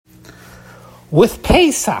With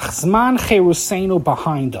Pesach, Zman Cheruseinu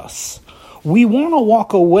behind us, we want to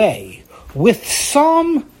walk away with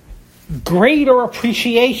some greater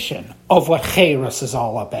appreciation of what Cherus is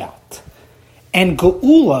all about, and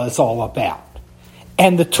Geula is all about,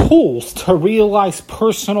 and the tools to realize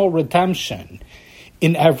personal redemption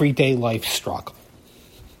in everyday life struggle.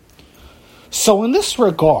 So in this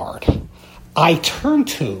regard, I turn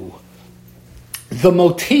to the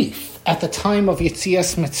motif at the time of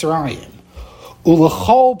Yetzias Mitzrayim,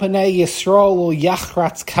 Ulechol b'nei Yisrael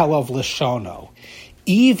yachratz kelav lishono.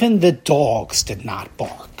 Even the dogs did not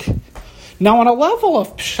bark. Now, on a level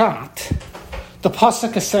of pshat, the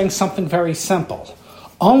pasuk is saying something very simple.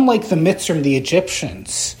 Unlike the Mitzrim, the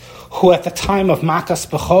Egyptians, who at the time of Makas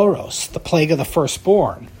Bechoros, the plague of the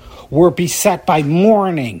firstborn, were beset by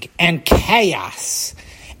mourning and chaos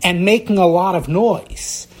and making a lot of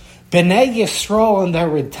noise, B'nai Yisrael in their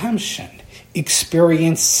redemption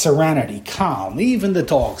experienced serenity, calm. Even the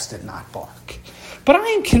dogs did not bark. But I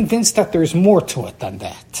am convinced that there's more to it than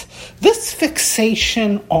that. This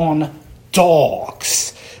fixation on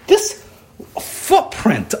dogs, this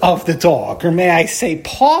footprint of the dog, or may I say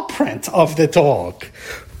paw print of the dog,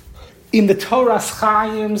 in the Torah's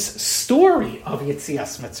Chaim's story of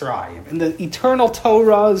Yetzias Mitzrayim, in the eternal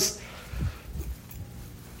Torah's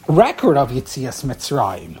record of Yetzias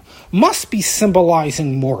Mitzrayim, must be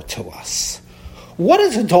symbolizing more to us. What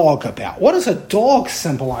is a dog about? What does a dog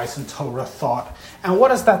symbolize in Torah thought? And what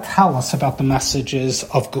does that tell us about the messages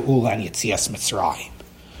of Geula and Yetzias Mitzrayim?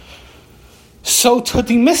 So to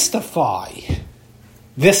demystify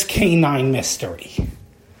this canine mystery,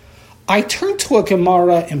 I turn to a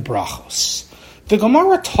Gemara in Brachos. The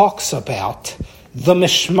Gemara talks about the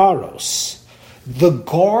Mishmaros, the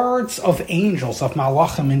guards of angels, of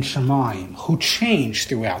Malachim in Shemayim, who change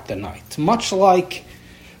throughout the night. Much like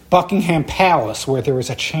Buckingham Palace, where there is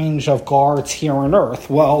a change of guards here on earth,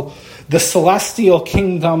 well, the celestial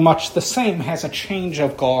kingdom, much the same, has a change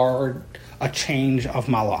of guard, a change of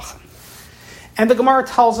Malachim. And the Gemara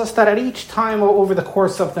tells us that at each time over the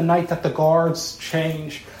course of the night that the guards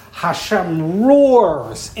change, Hashem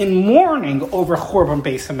roars in mourning over Churban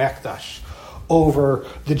Beis HaMikdash, over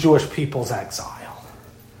the Jewish people's exile.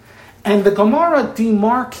 And the Gemara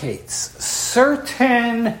demarcates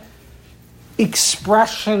certain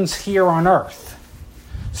expressions here on earth,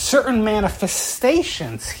 certain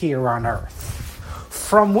manifestations here on earth,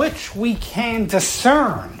 from which we can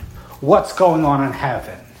discern what's going on in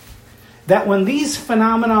heaven. That when these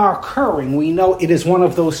phenomena are occurring, we know it is one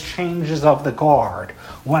of those changes of the guard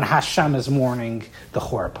when Hashem is mourning the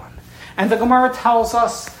Churban. And the Gemara tells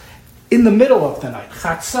us in the middle of the night,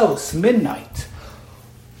 Chatzos, midnight,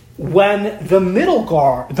 when the middle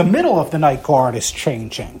of the night guard is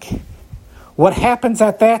changing, what happens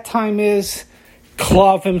at that time is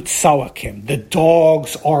Klavim Tzawakim. The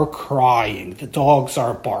dogs are crying. The dogs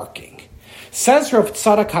are barking. Says Rav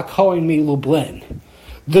Tzadok HaKohen MiLublin,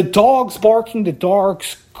 the dogs barking, the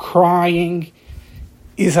dogs crying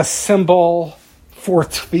is a symbol for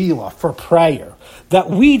tefillah, for prayer. That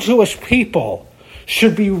we Jewish people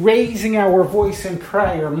should be raising our voice in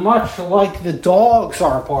prayer, much like the dogs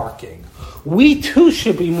are barking. We too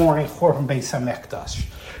should be mourning Churban Beis HaMikdash,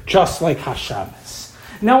 just like Hashem is.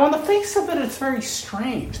 Now, on the face of it, it's very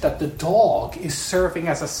strange that the dog is serving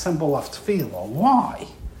as a symbol of tefillah. Why?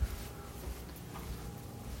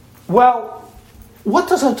 Well, what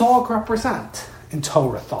does a dog represent in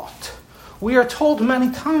Torah thought? We are told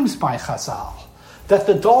many times by Chazal that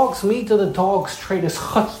the dog's meat of the dog's trait is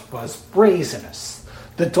chutzpah, is brazenness.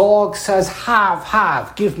 The dog says,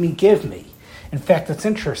 have, give me. In fact, it's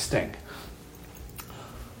interesting.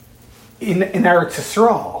 In Eretz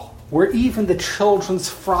Yisrael, where even the children's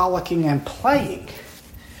frolicking and playing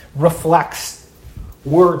reflects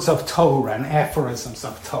words of Torah and aphorisms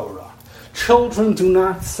of Torah. Children do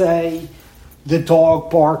not say, the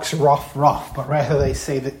dog barks rough, but rather they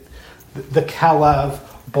say that the kelev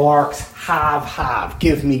barks, have,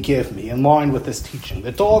 give me, in line with this teaching.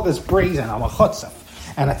 The dog is brazen, I'm a chutzpah,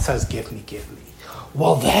 and it says, give me.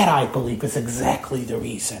 Well, that, I believe, is exactly the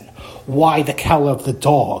reason why the kelev, the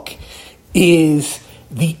dog, is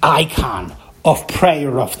the icon of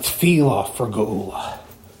prayer, of tefillah for Geula.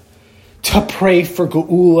 To pray for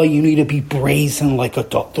Geula, you need to be brazen like a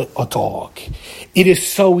dog. It is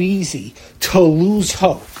so easy to lose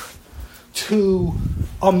hope, to,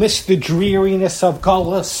 amidst the dreariness of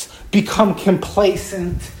Gullus, become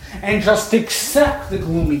complacent and just accept the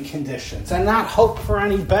gloomy conditions and not hope for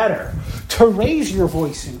any better. To raise your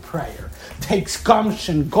voice in prayer takes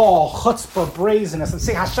gumption, gall, chutzpah, brazenness, and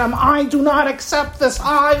say, Hashem, I do not accept this.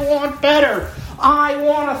 I want better. I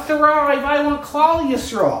want to thrive. I want Klal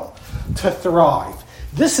Yisrael. to thrive.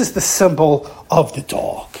 This is the symbol of the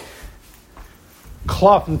dog.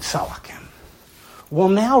 Klav Tzalakim. Well,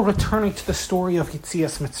 now returning to the story of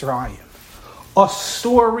Yetzias Mitzrayim, a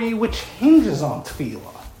story which hinges on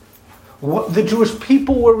tefillah. The Jewish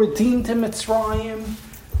people were redeemed in Mitzrayim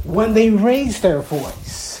when they raised their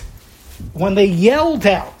voice, when they yelled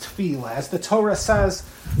out tefillah, as the Torah says,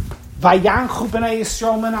 Vayanchu b'nei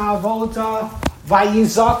Yisrael min ha'avoda,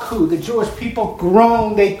 vayizaku. The Jewish people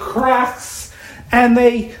groaned, they cursed, and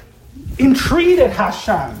they entreated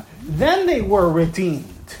Hashem. Then they were redeemed.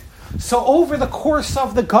 So over the course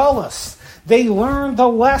of the Gullus, they learned the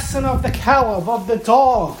lesson of the Kelev, of the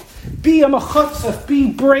dog. Be a mechutzef,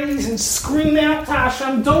 be brazen, scream out to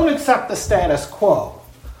Hashem, don't accept the status quo.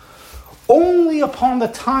 Only upon the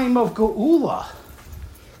time of Geula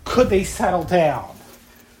could they settle down.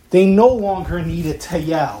 They no longer needed to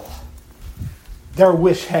yell. Their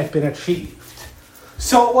wish had been achieved.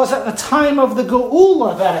 So it was at the time of the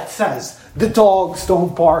Geula that it says, the dogs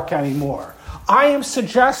don't bark anymore. I am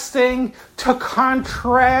suggesting to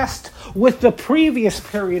contrast with the previous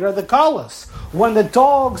period of the Gullus, when the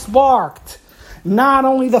dogs barked. Not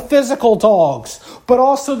only the physical dogs, but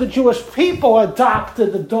also the Jewish people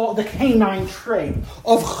adopted the canine trait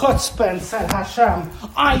of chutzpah and said, Hashem,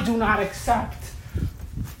 I do not accept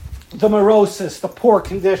the morosis, the poor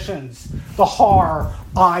conditions, the horror.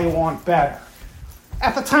 I want better.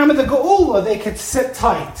 At the time of the Geula, they could sit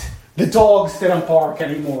tight. The dogs didn't bark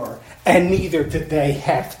anymore, and neither did they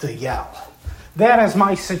have to yell. That is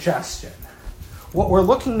my suggestion. What we're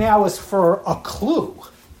looking now is for a clue,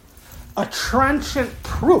 a trenchant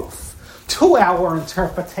proof to our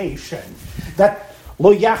interpretation that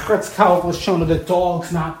Lo Yachretz Kalb L'Shona, the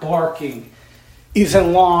dogs not barking, is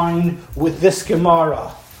in line with this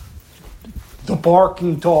Gemara. The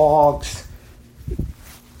barking dogs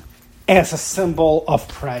as a symbol of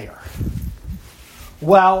prayer.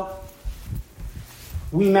 Well,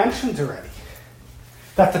 we mentioned already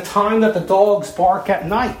that the time that the dogs bark at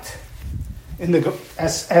night,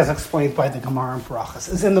 as explained by the Gemara and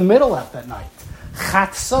Brachas, is in the middle of that night.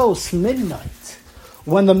 Chatzos, midnight,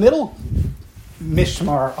 when the middle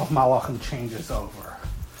mishmar of Malachim changes over.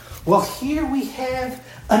 Well, here we have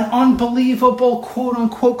an unbelievable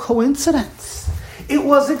quote-unquote coincidence. It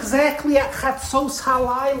was exactly at Chatzos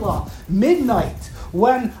Halayla, midnight,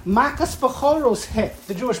 when Makas Bechoros hit.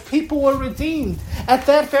 The Jewish people were redeemed. At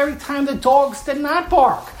that very time, the dogs did not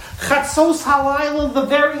bark. Chatzos Halayla, the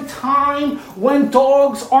very time when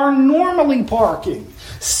dogs are normally barking.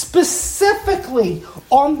 Specifically,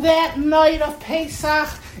 on that night of Pesach,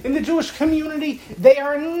 in the Jewish community, they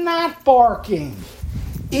are not barking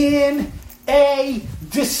in a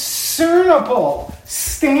discernible,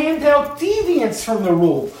 standout deviance from the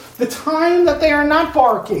rule. The time that they are not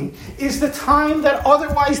barking is the time that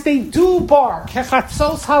otherwise they do bark.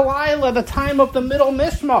 Chatzos Halayla, the time of the middle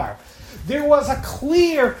mishmar. There was a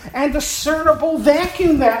clear and discernible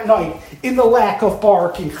vacuum that night in the lack of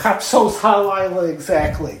barking. Chatzos Halayla,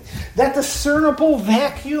 exactly. That discernible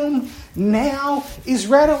vacuum now is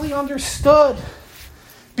readily understood,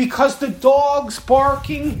 because the dog's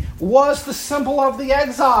barking was the symbol of the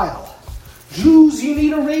exile. Jews, you need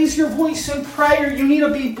to raise your voice in prayer. You need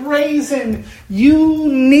to be brazen.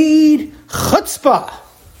 You need chutzpah.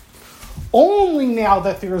 Only now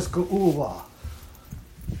that there is geula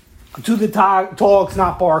do the dogs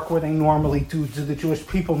not bark where they normally do. Do the Jewish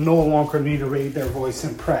people no longer need to raise their voice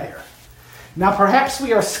in prayer? Now, perhaps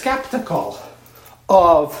we are skeptical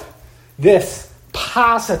of this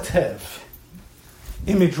positive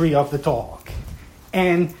imagery of the dog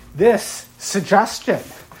and this suggestion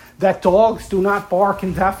that dogs do not bark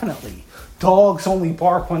indefinitely. Dogs only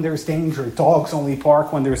bark when there's danger. Dogs only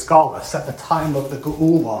bark when there's galus. At the time of the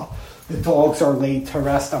Geula, the dogs are laid to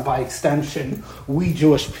rest, and by extension, we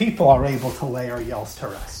Jewish people are able to lay our yells to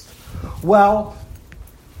rest. Well,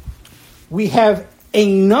 we have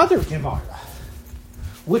another Gemara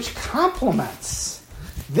which complements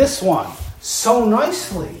this one so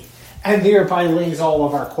nicely, and thereby lays all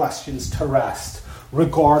of our questions to rest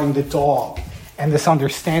regarding the dog and this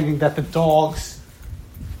understanding that the dogs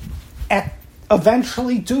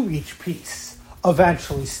eventually do reach peace,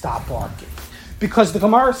 eventually stop barking. Because the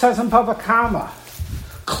Gemara says in Bava Kama,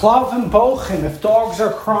 Klav and Bochim, if dogs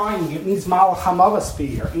are crying, it means Malach HaMavos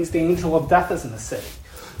here. It means the angel of death is in the city.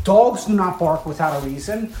 Dogs do not bark without a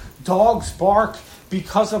reason. Dogs bark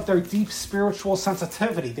because of their deep spiritual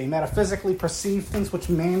sensitivity. They metaphysically perceive things which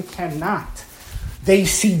man cannot. They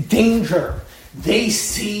see danger. They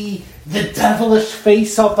see the devilish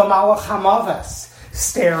face of the Malach HaMavos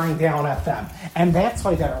staring down at them. And that's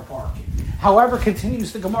why they're barking. However,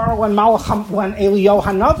 continues the Gemara when Eliyahu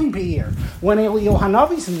Hanavi be here, when Eliyahu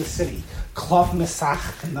Hanavi's in the city, Klav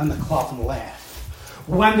Mesach, and then the Klavim laugh.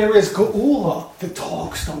 When there is Geula, the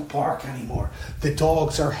dogs don't bark anymore. The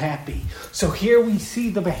dogs are happy. So here we see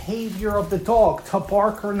the behavior of the dog, to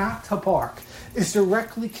bark or not to bark, is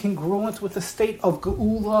directly congruent with the state of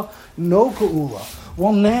Geula, no Geula.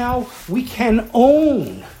 Well, now we can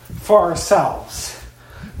own for ourselves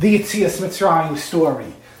the Yetzias Mitzrayim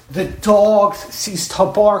story. The dogs cease to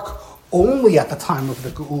bark only at the time of the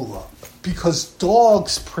Geula, because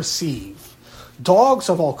dogs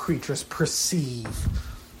of all creatures perceive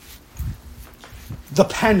the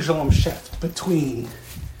pendulum shift between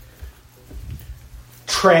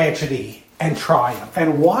tragedy and triumph.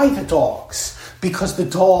 And why the dogs? Because the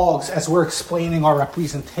dogs, as we're explaining, are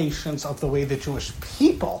representations of the way the Jewish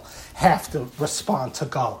people have to respond to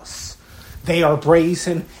Galus. They are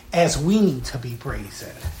brazen as we need to be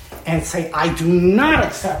brazen. And say, I do not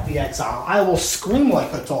accept the exile. I will scream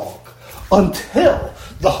like a dog until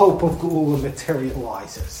the hope of Geula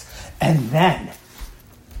materializes. And then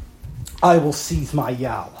I will seize my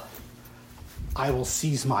yell. I will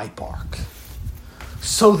seize my bark.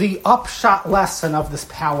 So the upshot lesson of this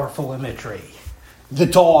powerful imagery, the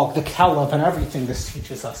dog, the kelev, and everything this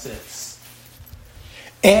teaches us is,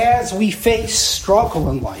 as we face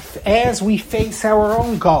struggle in life, as we face our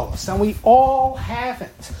own goals, and we all have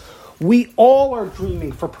it, we all are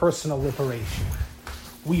dreaming for personal liberation.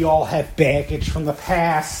 We all have baggage from the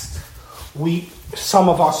past. Some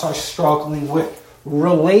of us are struggling with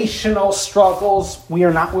relational struggles. We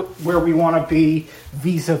are not where we want to be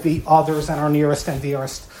vis-a-vis others and our nearest and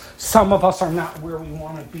dearest. Some of us are not where we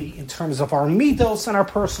want to be in terms of our midos and our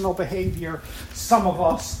personal behavior. Some of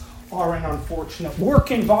us are in unfortunate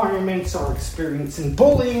work environments, are experiencing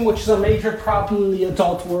bullying, which is a major problem in the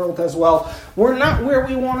adult world as well. We're not where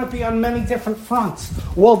we want to be on many different fronts.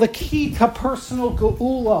 Well, the key to personal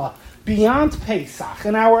geula beyond Pesach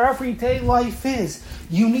in our everyday life is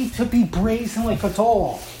you need to be brazen like a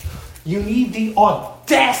dog. You need the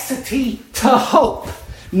audacity to hope,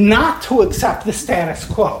 not to accept the status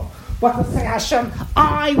quo, but to say, Hashem,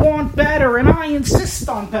 I want better and I insist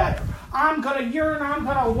on better. I'm going to yearn, I'm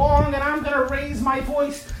going to long, and I'm going to raise my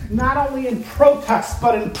voice not only in protest,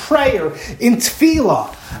 but in prayer, in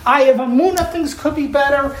tefillah. I have emunah, things could be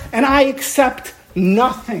better, and I accept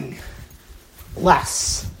nothing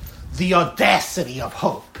less. The audacity of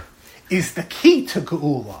hope is the key to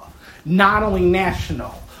Geula, not only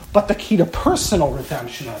national, but the key to personal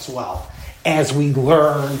redemption as well, as we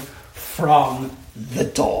learn from the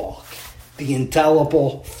dog, the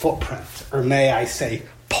indelible footprint, or may I say,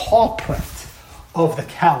 paw print of the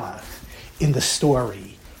Kelev in the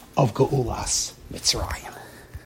story of Geulas Mitzrayim.